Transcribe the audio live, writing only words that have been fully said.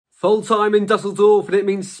Full time in Dusseldorf, and it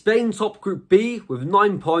means Spain top Group B with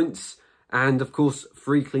 9 points and, of course,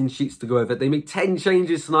 3 clean sheets to go over. They made 10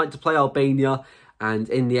 changes tonight to play Albania, and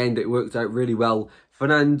in the end, it worked out really well.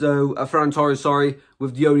 Fernando Torres,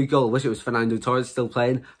 with the only goal. I wish it was Fernando Torres still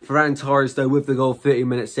playing. Ferran Torres, though, with the goal 30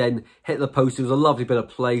 minutes in, hit the post. It was a lovely bit of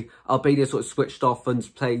play. Albania sort of switched off and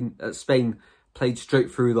Spain played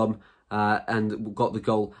straight through them. And got the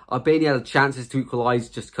goal. Albania had chances to equalise,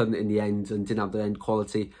 just couldn't in the end and didn't have the end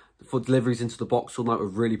quality. For deliveries into the box all night were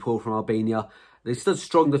really poor from Albania. They stood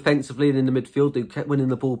strong defensively and in the midfield. They kept winning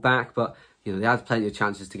the ball back, but you know they had plenty of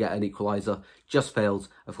chances to get an equaliser. Just failed.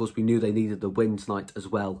 Of course, we knew they needed the win tonight as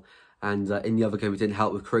well. And in the other game, it didn't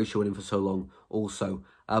help with Croatia winning for so long also.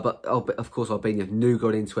 But of course, Albania knew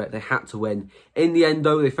going into it. They had to win. In the end,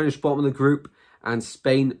 though, they finished bottom of the group and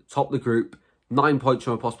Spain topped the group. 9 points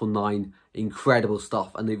from a possible 9. Incredible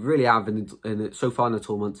stuff. And they really have, so far in the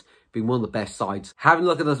tournament, been one of the best sides. Having a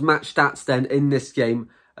look at those match stats then in this game.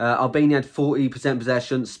 Albania had 40%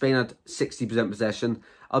 possession. Spain had 60% possession.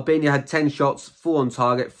 Albania had 10 shots, 4 on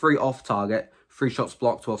target, 3 off target, 3 shots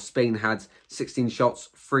blocked, while Spain had 16 shots,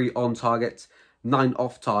 3 on target, 9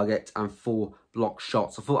 off target, and 4 blocked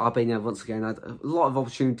shots. I thought Albania once again had a lot of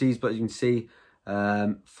opportunities, but you can see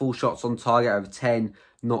 4 shots on target out of 10.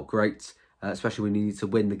 Not great. Especially when you need to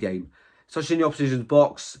win the game. Touching the opposition's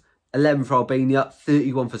box, 11 for Albania,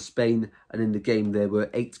 31 for Spain, and in the game there were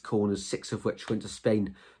 8 corners, 6 of which went to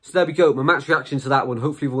Spain. So there we go, my match reaction to that one.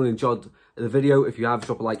 Hopefully everyone enjoyed the video. If you have,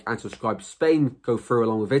 drop a like and subscribe. Spain go through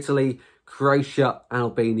along with Italy, Croatia and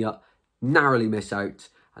Albania narrowly miss out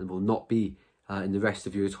and will not be in the rest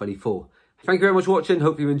of Euro 24. Thank you very much for watching,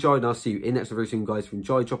 hope you enjoyed, and I'll see you in the next video soon, guys. If you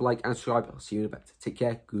enjoyed, drop a like and subscribe. I'll see you in a bit. Take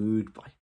care, goodbye.